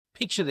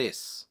Picture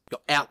this.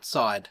 You're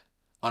outside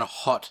on a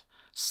hot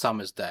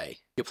summer's day.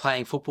 You're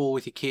playing football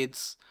with your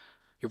kids.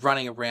 You're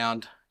running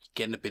around,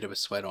 getting a bit of a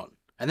sweat on.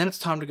 And then it's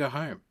time to go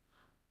home.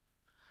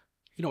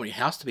 You don't want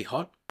your house to be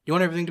hot. You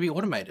want everything to be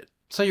automated.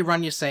 So you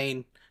run your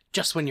scene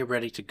just when you're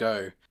ready to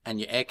go and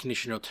your air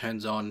conditioner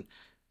turns on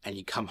and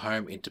you come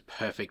home into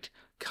perfect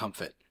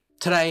comfort.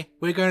 Today,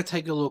 we're going to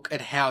take a look at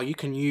how you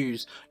can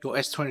use your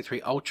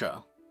S23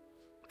 Ultra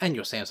and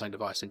your Samsung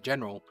device in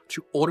general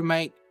to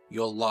automate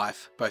your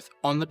life both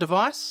on the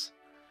device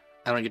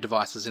and on your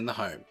devices in the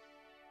home.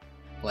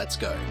 Let's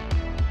go.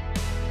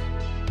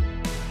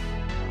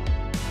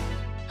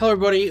 Hello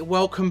everybody,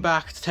 welcome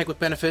back to Tech with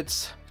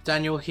Benefits.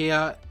 Daniel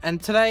here,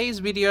 and today's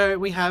video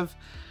we have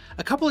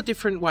a couple of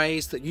different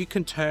ways that you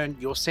can turn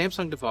your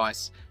Samsung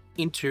device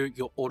into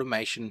your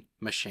automation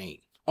machine.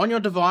 On your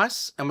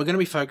device, and we're going to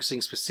be focusing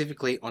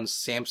specifically on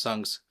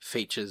Samsung's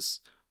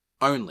features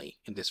only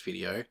in this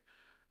video,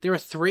 there are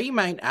three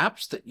main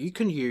apps that you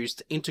can use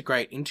to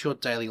integrate into your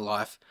daily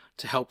life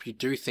to help you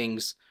do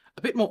things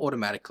a bit more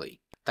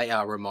automatically. They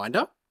are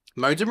Reminder,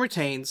 Modes and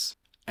Routines,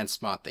 and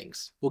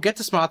SmartThings. We'll get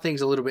to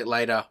SmartThings a little bit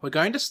later. We're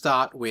going to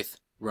start with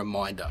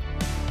Reminder.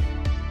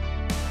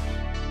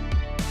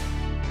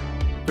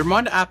 The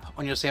Reminder app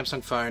on your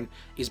Samsung phone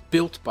is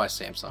built by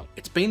Samsung.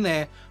 It's been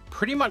there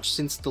pretty much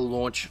since the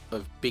launch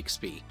of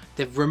Bixby.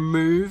 They've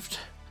removed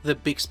the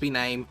Bixby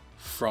name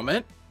from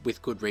it,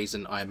 with good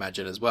reason I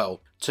imagine as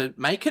well, to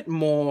make it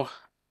more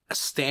a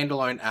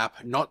standalone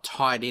app, not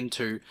tied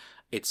into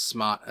its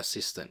smart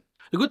assistant.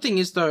 The good thing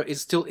is though, it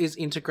still is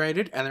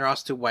integrated and there are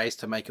still ways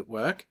to make it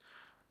work.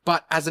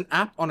 But as an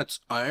app on its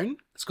own,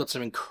 it's got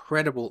some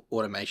incredible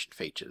automation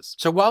features.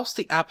 So whilst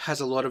the app has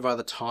a lot of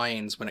other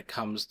tie-ins when it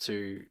comes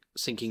to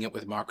syncing it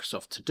with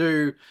Microsoft To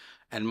Do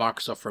and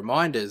Microsoft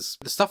Reminders,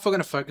 the stuff we're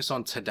going to focus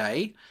on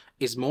today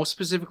is more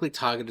specifically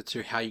targeted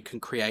to how you can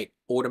create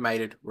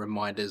automated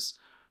reminders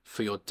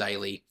for your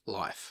daily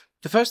life.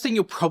 The first thing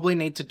you'll probably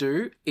need to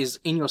do is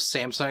in your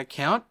Samsung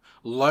account,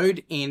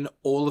 load in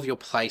all of your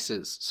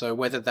places. So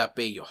whether that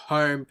be your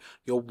home,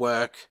 your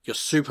work, your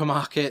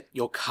supermarket,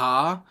 your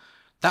car.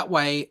 That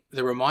way,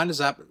 the Reminders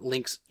app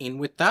links in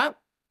with that,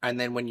 and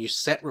then when you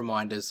set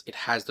reminders, it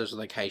has those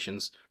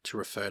locations to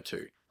refer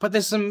to. But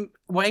there's some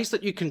ways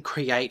that you can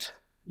create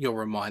your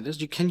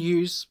reminders. You can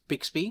use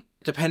Bixby.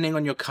 Depending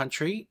on your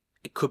country,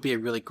 it could be a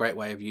really great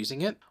way of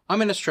using it.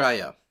 I'm in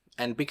Australia,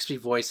 and Bixby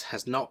Voice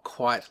has not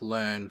quite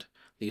learned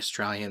the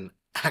Australian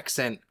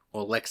accent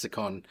or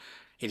lexicon.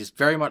 It is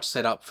very much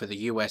set up for the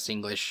US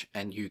English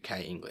and UK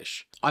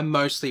English. I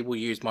mostly will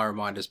use my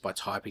reminders by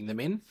typing them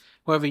in.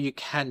 However, you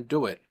can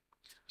do it.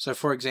 So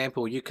for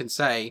example, you can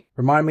say,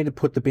 remind me to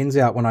put the bins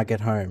out when I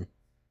get home.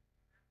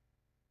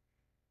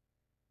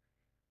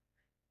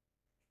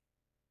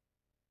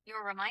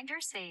 Your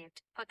reminder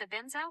saved. Put the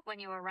bins out when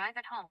you arrive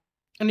at home.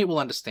 And it will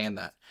understand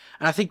that.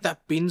 And I think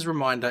that bins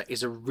reminder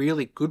is a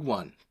really good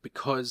one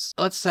because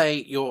let's say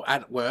you're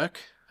at work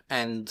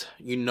and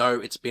you know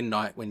it's bin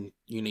night when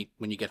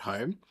you get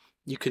home.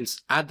 You can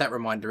add that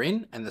reminder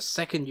in, and the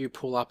second you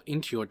pull up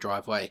into your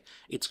driveway,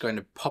 it's going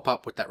to pop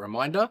up with that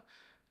reminder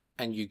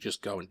and you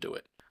just go and do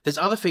it. There's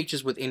other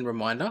features within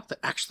Reminder that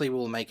actually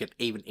will make it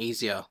even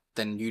easier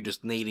than you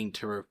just needing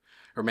to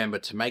remember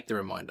to make the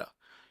reminder.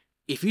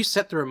 If you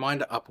set the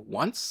reminder up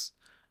once,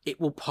 it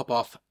will pop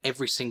off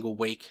every single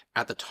week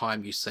at the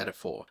time you set it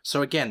for.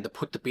 So again, the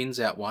put the bins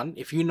out one,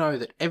 if you know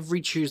that every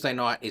Tuesday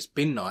night is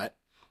bin night,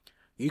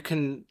 you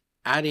can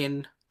add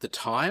in the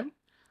time,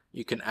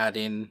 you can add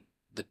in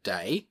the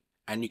day,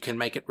 and you can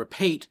make it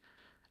repeat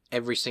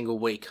every single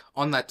week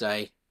on that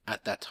day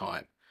at that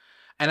time.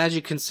 And as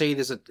you can see,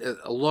 there's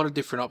a lot of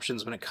different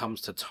options when it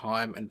comes to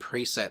time and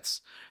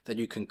presets that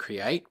you can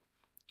create.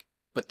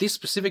 But this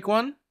specific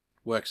one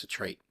works a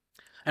treat.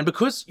 And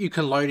because you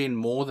can load in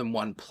more than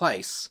one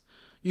place,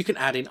 you can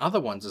add in other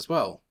ones as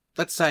well.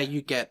 Let's say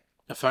you get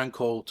a phone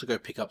call to go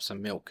pick up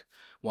some milk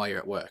while you're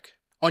at work.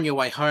 On your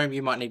way home,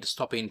 you might need to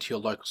stop into your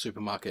local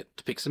supermarket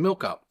to pick some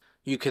milk up.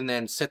 You can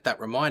then set that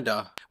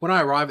reminder. When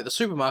I arrive at the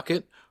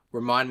supermarket,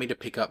 remind me to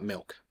pick up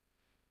milk.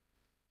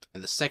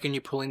 And the second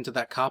you pull into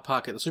that car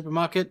park at the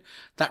supermarket,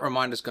 that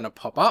reminder is going to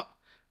pop up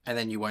and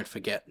then you won't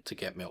forget to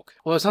get milk.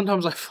 Although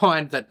sometimes I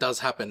find that does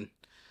happen.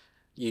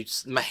 You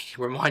may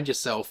remind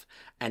yourself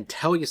and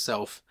tell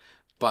yourself,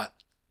 but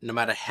no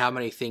matter how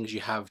many things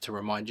you have to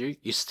remind you,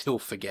 you still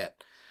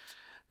forget.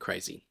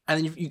 Crazy.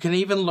 And you can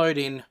even load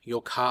in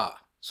your car.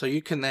 So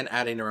you can then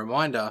add in a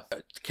reminder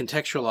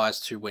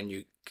contextualized to when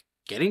you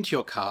get into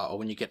your car or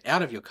when you get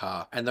out of your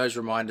car, and those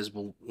reminders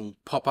will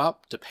pop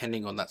up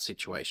depending on that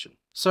situation.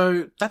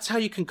 So that's how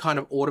you can kind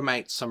of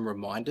automate some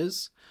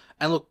reminders.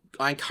 And look,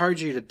 I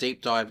encourage you to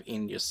deep dive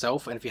in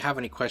yourself, and if you have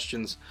any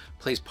questions,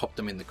 please pop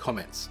them in the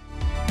comments.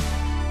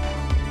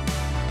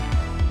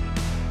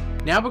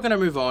 Now we're going to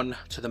move on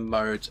to the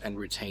Modes and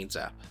Routines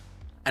app.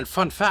 And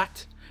fun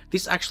fact,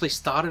 this actually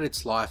started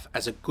its life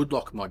as a good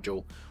lock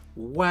module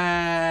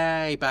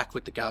way back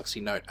with the Galaxy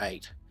Note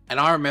 8. And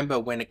I remember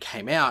when it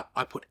came out,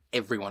 I put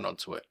everyone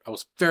onto it. I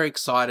was very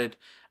excited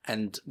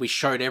and we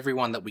showed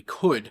everyone that we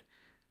could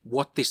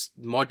what this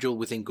module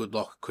within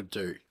GoodLock could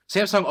do.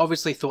 Samsung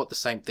obviously thought the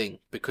same thing,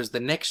 because the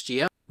next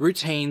year,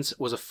 Routines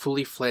was a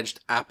fully fledged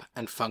app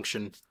and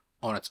function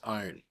on its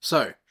own.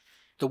 So,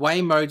 the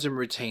way Modes and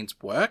Routines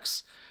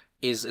works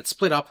is it's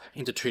split up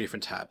into two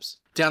different tabs.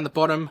 Down the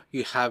bottom,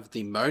 you have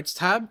the Modes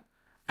tab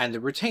and the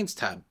Routines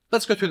tab.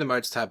 Let's go through the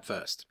Modes tab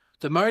first.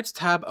 The Modes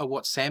tab are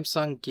what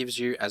Samsung gives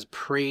you as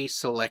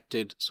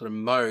pre-selected sort of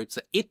modes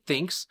that it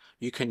thinks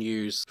you can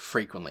use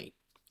frequently.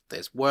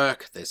 There's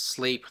work, there's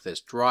sleep, there's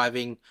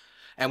driving,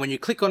 and when you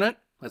click on it,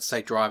 let's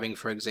say driving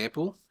for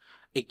example,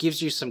 it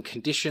gives you some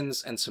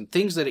conditions and some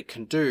things that it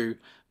can do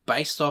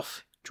based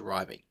off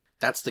driving.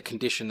 That's the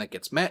condition that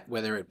gets met,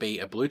 whether it be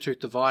a Bluetooth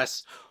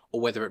device or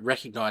whether it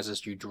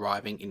recognizes you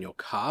driving in your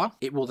car.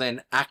 It will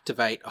then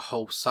activate a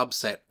whole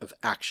subset of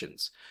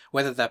actions,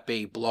 whether that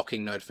be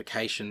blocking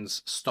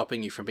notifications,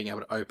 stopping you from being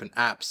able to open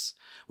apps,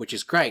 which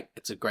is great.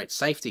 It's a great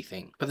safety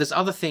thing. But there's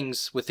other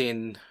things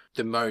within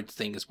the mode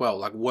thing as well,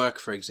 like work,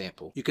 for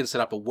example. You can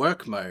set up a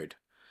work mode.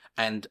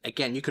 And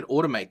again, you can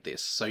automate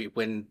this. So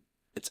when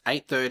it's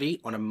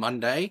 8:30 on a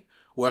Monday,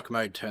 work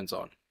mode turns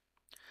on.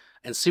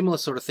 And similar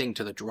sort of thing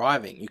to the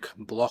driving. You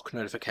can block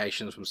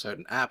notifications from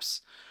certain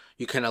apps.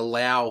 You can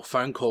allow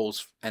phone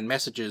calls and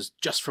messages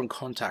just from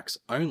contacts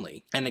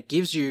only. And it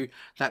gives you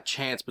that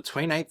chance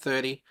between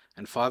 8:30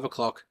 and 5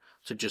 o'clock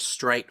to just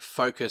straight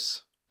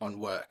focus on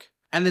work.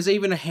 And there's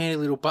even a handy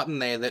little button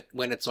there that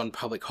when it's on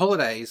public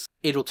holidays,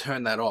 it'll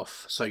turn that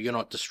off so you're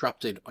not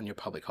disrupted on your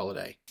public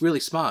holiday. Really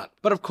smart.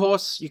 But of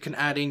course, you can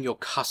add in your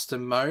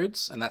custom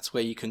modes, and that's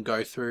where you can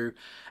go through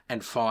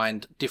and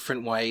find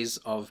different ways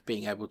of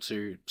being able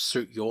to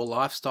suit your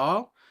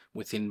lifestyle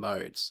within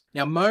modes.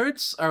 Now,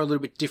 modes are a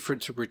little bit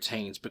different to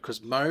routines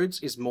because modes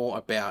is more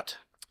about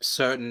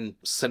certain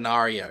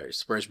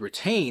scenarios, whereas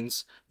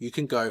routines, you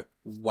can go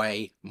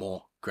way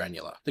more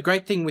granular. The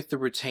great thing with the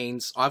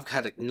routines, I've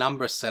had a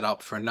number set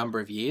up for a number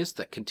of years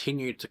that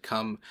continue to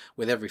come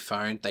with every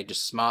phone. They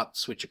just smart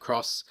switch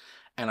across,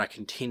 and I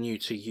continue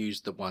to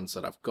use the ones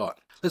that I've got.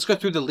 Let's go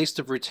through the list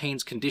of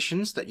routines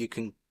conditions that you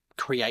can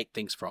create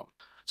things from.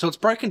 So it's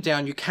broken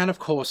down. You can, of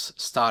course,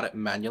 start it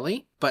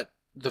manually, but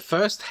the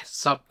first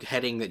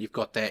subheading that you've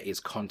got there is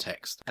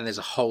context, and there's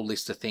a whole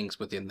list of things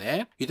within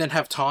there. You then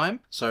have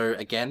time. So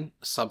again,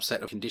 a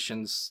subset of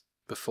conditions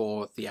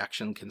before the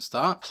action can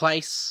start.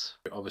 Place,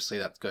 obviously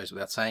that goes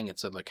without saying,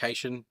 it's a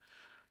location.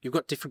 You've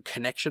got different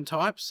connection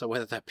types, so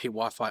whether that be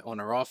Wi-Fi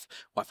on or off,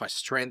 Wi-Fi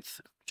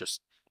strength,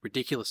 just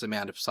ridiculous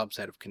amount of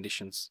subset of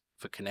conditions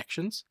for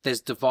connections.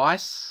 There's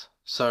device,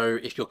 so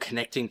if you're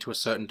connecting to a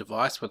certain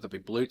device, whether it be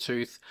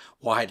Bluetooth,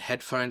 wired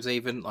headphones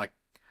even, like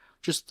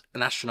just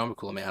an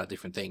astronomical amount of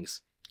different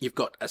things. You've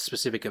got a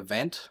specific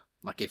event,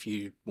 like if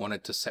you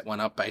wanted to set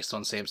one up based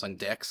on Samsung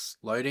Dex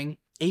loading,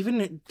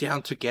 even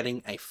down to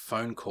getting a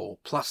phone call.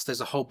 Plus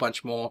there's a whole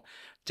bunch more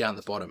down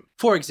the bottom.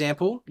 For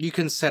example, you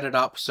can set it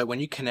up so when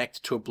you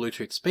connect to a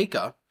Bluetooth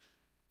speaker,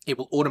 it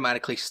will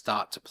automatically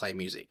start to play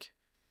music.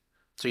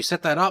 So you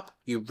set that up,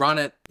 you run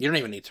it, you don't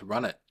even need to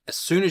run it. As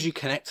soon as you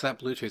connect to that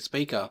Bluetooth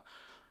speaker,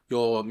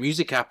 your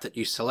music app that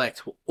you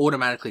select will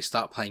automatically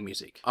start playing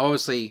music.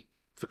 Obviously,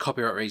 for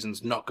copyright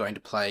reasons, not going to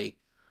play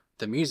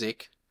the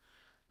music,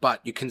 but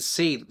you can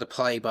see that the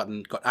play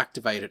button got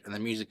activated and the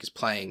music is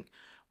playing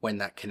when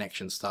that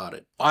connection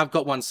started. I've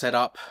got one set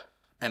up,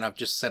 and I've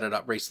just set it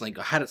up recently.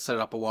 I had it set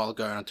up a while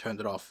ago and I turned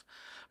it off,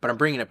 but I'm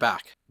bringing it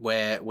back,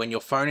 where when your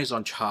phone is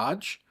on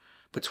charge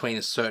between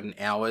certain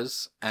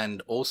hours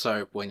and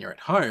also when you're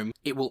at home,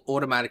 it will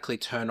automatically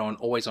turn on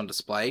always on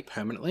display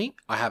permanently.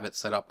 I have it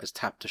set up as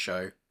tap to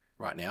show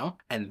right now.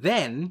 And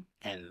then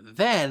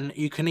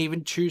you can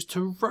even choose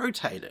to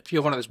rotate it. If you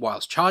have one of those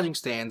wireless charging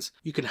stands,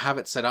 you can have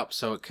it set up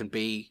so it can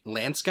be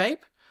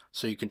landscape,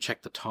 so you can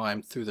check the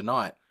time through the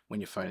night when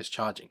your phone is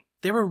charging.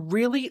 There are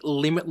really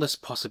limitless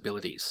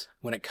possibilities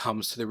when it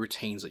comes to the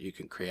routines that you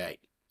can create.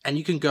 And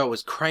you can go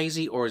as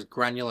crazy or as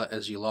granular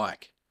as you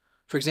like.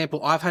 For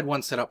example, I've had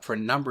one set up for a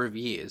number of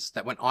years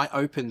that when I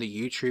open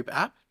the YouTube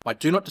app, my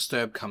Do Not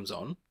Disturb comes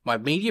on, my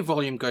media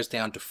volume goes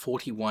down to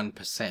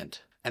 41%.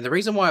 And the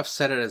reason why I've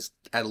set it as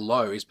at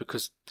low is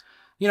because,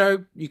 you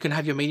know, you can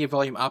have your media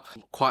volume up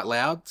quite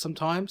loud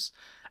sometimes.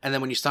 And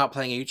then when you start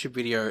playing a YouTube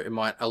video, it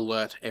might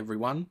alert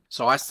everyone.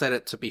 So I set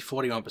it to be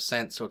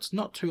 41%, so it's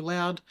not too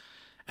loud.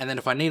 And then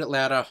if I need it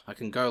louder, I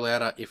can go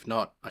louder. If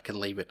not, I can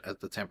leave it at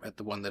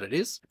the one that it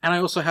is. And I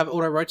also have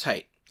auto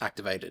rotate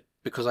activated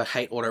because I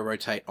hate auto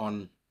rotate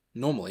on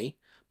normally.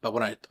 But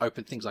when I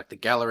open things like the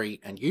gallery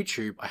and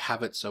YouTube, I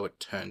have it so it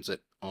turns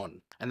it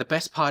on. And the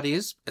best part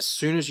is, as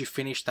soon as you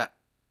finish that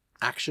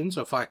action,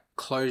 so if I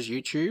close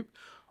YouTube,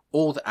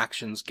 all the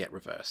actions get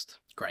reversed.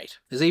 Great.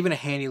 There's even a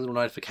handy little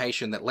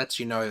notification that lets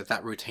you know that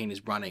that routine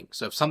is running.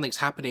 So if something's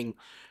happening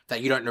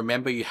that you don't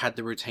remember you had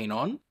the routine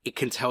on, it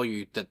can tell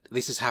you that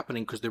this is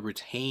happening because the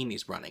routine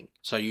is running.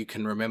 So you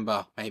can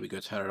remember, maybe go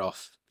turn it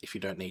off if you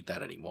don't need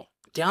that anymore.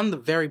 Down the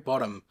very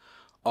bottom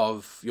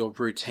of your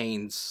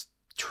routines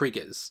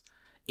triggers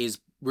is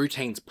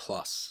Routines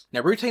Plus.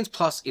 Now, Routines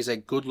Plus is a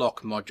GoodLock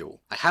module.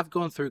 I have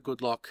gone through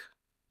GoodLock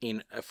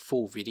in a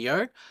full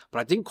video, but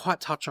I didn't quite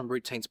touch on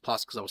Routines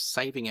Plus because I was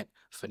saving it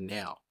for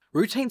now.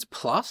 Routines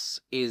Plus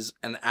is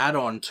an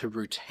add-on to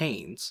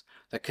Routines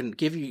that can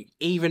give you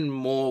even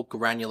more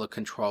granular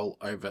control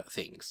over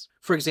things.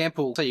 For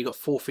example, say you've got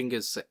 4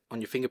 fingers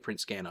on your fingerprint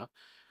scanner,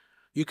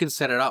 you can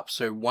set it up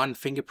so one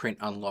fingerprint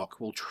unlock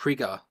will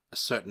trigger a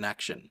certain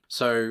action.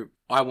 So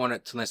I want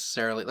it to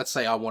necessarily, let's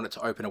say I want it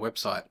to open a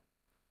website.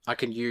 I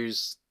can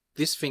use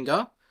this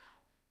finger,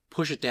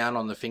 push it down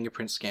on the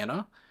fingerprint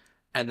scanner,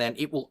 and then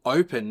it will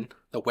open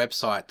the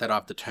website that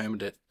I've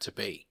determined it to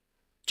be.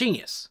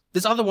 Genius.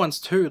 There's other ones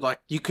too, like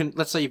you can,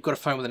 let's say you've got a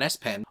phone with an S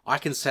Pen. I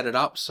can set it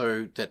up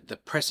so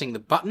that pressing the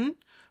button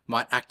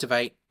might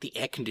activate the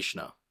air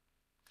conditioner.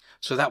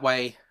 So that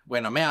way,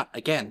 when I'm out,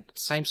 again,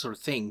 same sort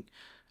of thing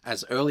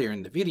as earlier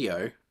in the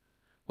video,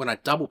 when I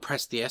double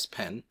press the S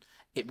Pen,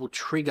 it will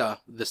trigger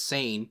the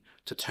scene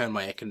to turn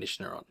my air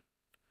conditioner on.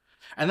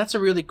 And that's a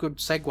really good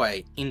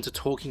segue into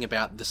talking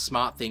about the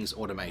SmartThings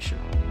automation.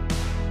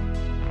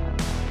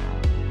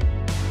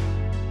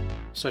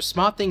 So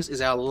SmartThings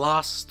is our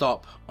last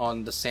stop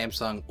on the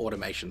Samsung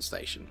automation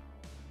station.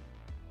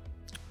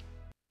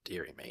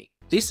 Dearie me.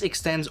 This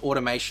extends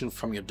automation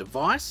from your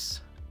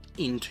device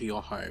into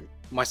your home.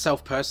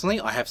 Myself personally,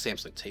 I have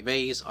Samsung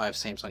TVs, I have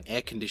Samsung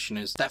air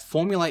conditioners that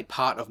formulate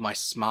part of my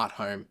smart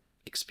home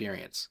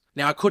experience.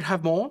 Now I could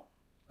have more,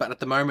 but at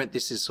the moment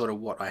this is sort of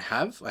what I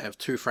have. I have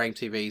 2 frame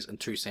TVs and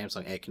 2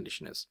 Samsung air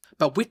conditioners.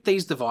 But with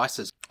these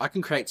devices, I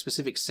can create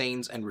specific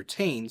scenes and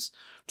routines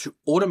to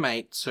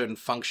automate certain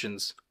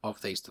functions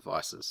of these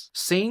devices.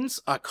 Scenes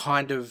are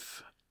kind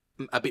of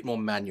a bit more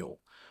manual.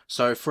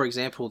 So for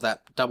example,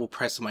 that double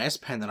press on my S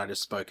Pen that I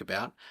just spoke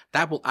about,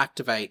 that will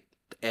activate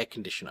the air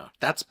conditioner.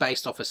 That's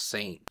based off a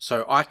scene.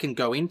 So I can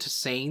go into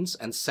scenes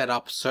and set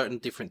up certain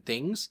different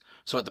things.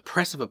 So at the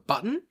press of a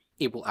button,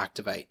 it will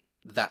activate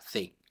that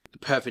thing. The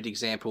perfect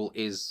example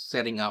is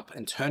setting up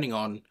and turning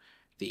on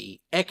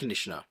the air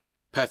conditioner.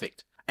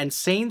 Perfect. And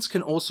scenes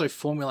can also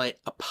formulate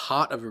a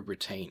part of a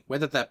routine,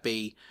 whether that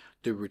be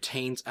the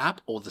Routines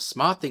app or the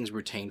SmartThings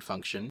routine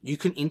function. You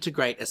can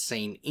integrate a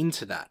scene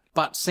into that.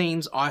 But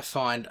scenes I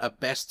find are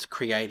best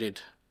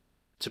created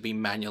to be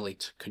manually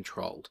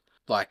controlled,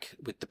 like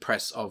with the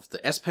press of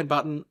the S Pen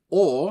button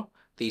or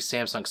the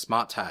Samsung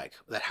Smart Tag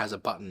that has a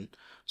button.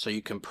 So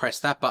you can press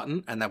that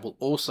button and that will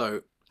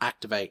also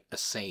activate a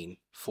scene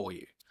for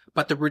you.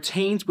 But the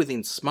routines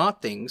within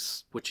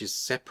SmartThings, which is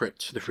separate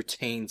to the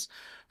routines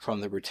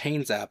from the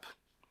Routines app,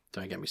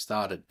 don't get me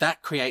started,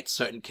 that creates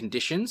certain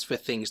conditions for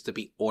things to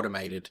be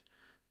automated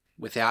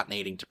without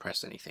needing to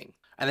press anything.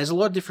 And there's a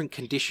lot of different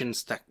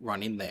conditions that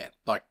run in there,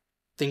 like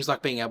things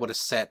like being able to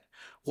set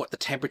what the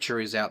temperature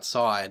is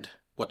outside,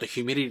 what the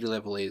humidity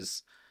level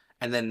is,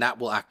 and then that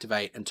will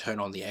activate and turn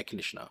on the air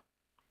conditioner.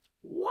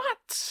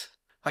 What?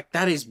 Like,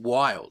 that is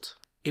wild.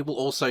 It will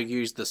also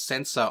use the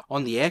sensor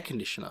on the air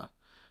conditioner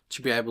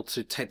to be able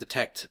to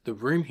detect the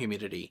room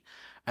humidity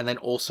and then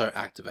also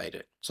activate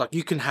it. So like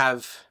you can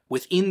have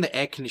within the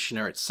air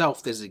conditioner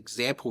itself, there's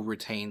example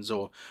routines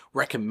or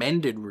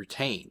recommended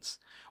routines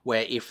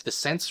where if the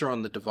sensor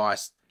on the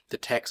device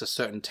detects a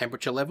certain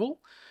temperature level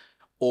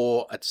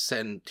or a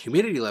certain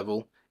humidity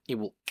level, it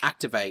will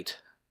activate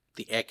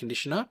the air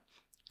conditioner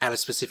at a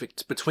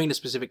specific, between a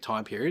specific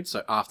time period.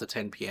 So after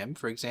 10 PM,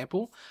 for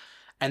example,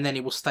 and then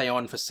it will stay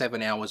on for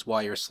 7 hours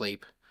while you're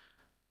asleep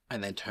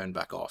and then turn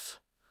back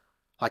off.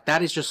 Like,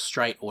 that is just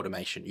straight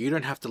automation. You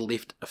don't have to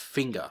lift a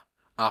finger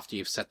after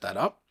you've set that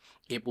up.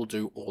 It will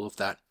do all of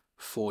that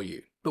for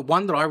you. But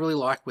one that I really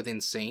like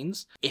within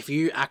scenes, if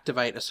you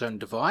activate a certain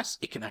device,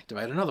 it can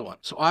activate another one.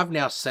 So I've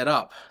now set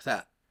up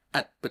that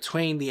at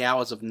between the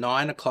hours of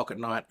 9 o'clock at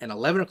night and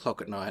 11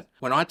 o'clock at night,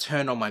 when I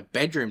turn on my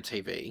bedroom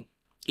TV,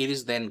 it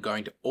is then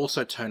going to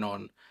also turn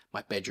on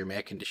my bedroom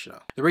air conditioner.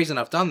 The reason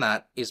I've done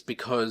that is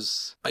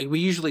because we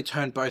usually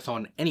turn both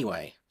on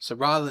anyway. So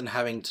rather than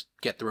having to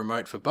get the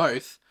remote for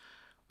both,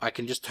 I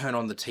can just turn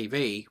on the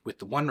TV with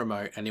the one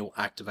remote and it will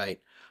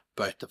activate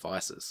both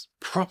devices.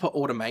 Proper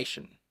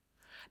automation.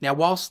 Now,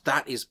 whilst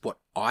that is what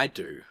I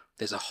do,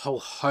 there's a whole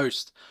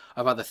host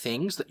of other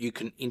things that you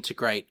can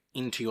integrate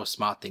into your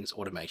SmartThings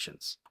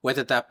automations.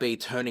 Whether that be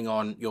turning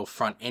on your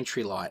front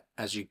entry light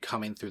as you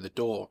come in through the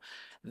door.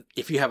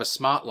 If you have a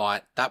smart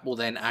light, that will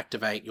then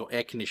activate your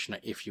air conditioner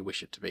if you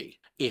wish it to be.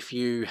 If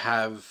you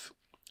have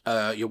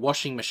your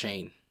washing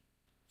machine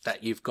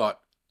that you've got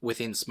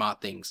within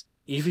SmartThings,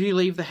 if you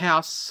leave the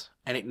house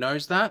and it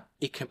knows that,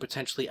 it can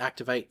potentially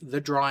activate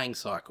the drying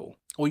cycle.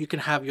 Or you can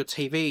have your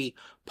TV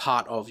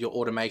part of your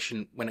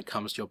automation when it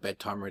comes to your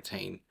bedtime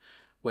routine,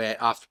 where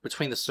after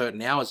between the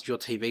certain hours, if your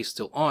TV's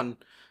still on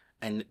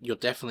and you're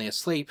definitely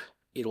asleep,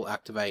 it'll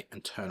activate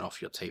and turn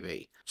off your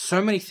TV.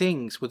 So many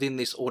things within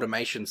this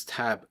automations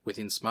tab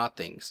within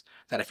SmartThings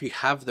that if you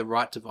have the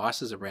right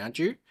devices around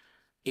you,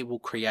 it will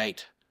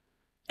create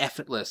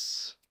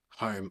effortless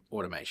home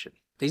automation.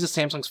 These are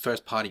Samsung's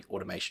first-party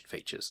automation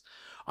features.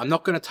 I'm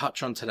not going to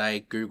touch on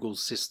today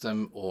Google's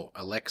system or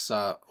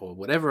Alexa or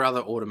whatever other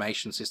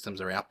automation systems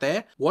are out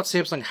there. What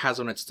Samsung has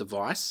on its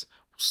device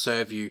will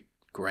serve you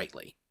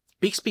greatly.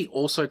 Bixby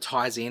also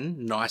ties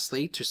in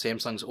nicely to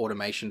Samsung's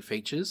automation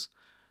features,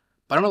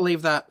 but I'm going to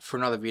leave that for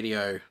another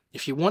video.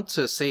 If you want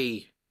to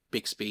see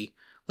Bixby,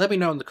 let me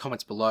know in the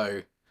comments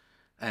below,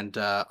 and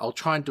I'll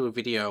try and do a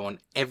video on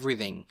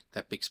everything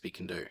that Bixby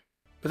can do.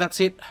 But that's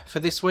it for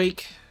this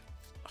week.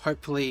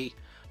 Hopefully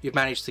you've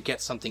managed to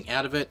get something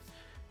out of it.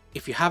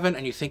 If you haven't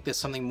and you think there's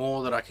something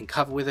more that I can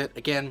cover with it,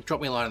 again,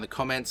 drop me a line in the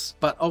comments.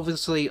 But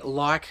obviously,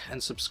 like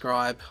and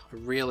subscribe. I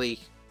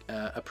really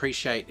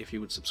appreciate if you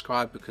would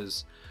subscribe,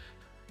 because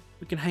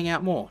we can hang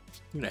out more.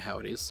 You know how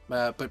it is.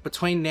 But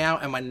between now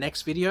and my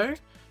next video,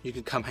 you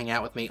can come hang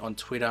out with me on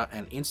Twitter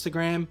and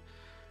Instagram.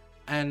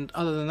 And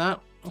other than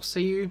that, I'll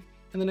see you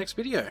in the next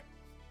video.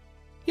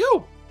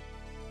 Yo!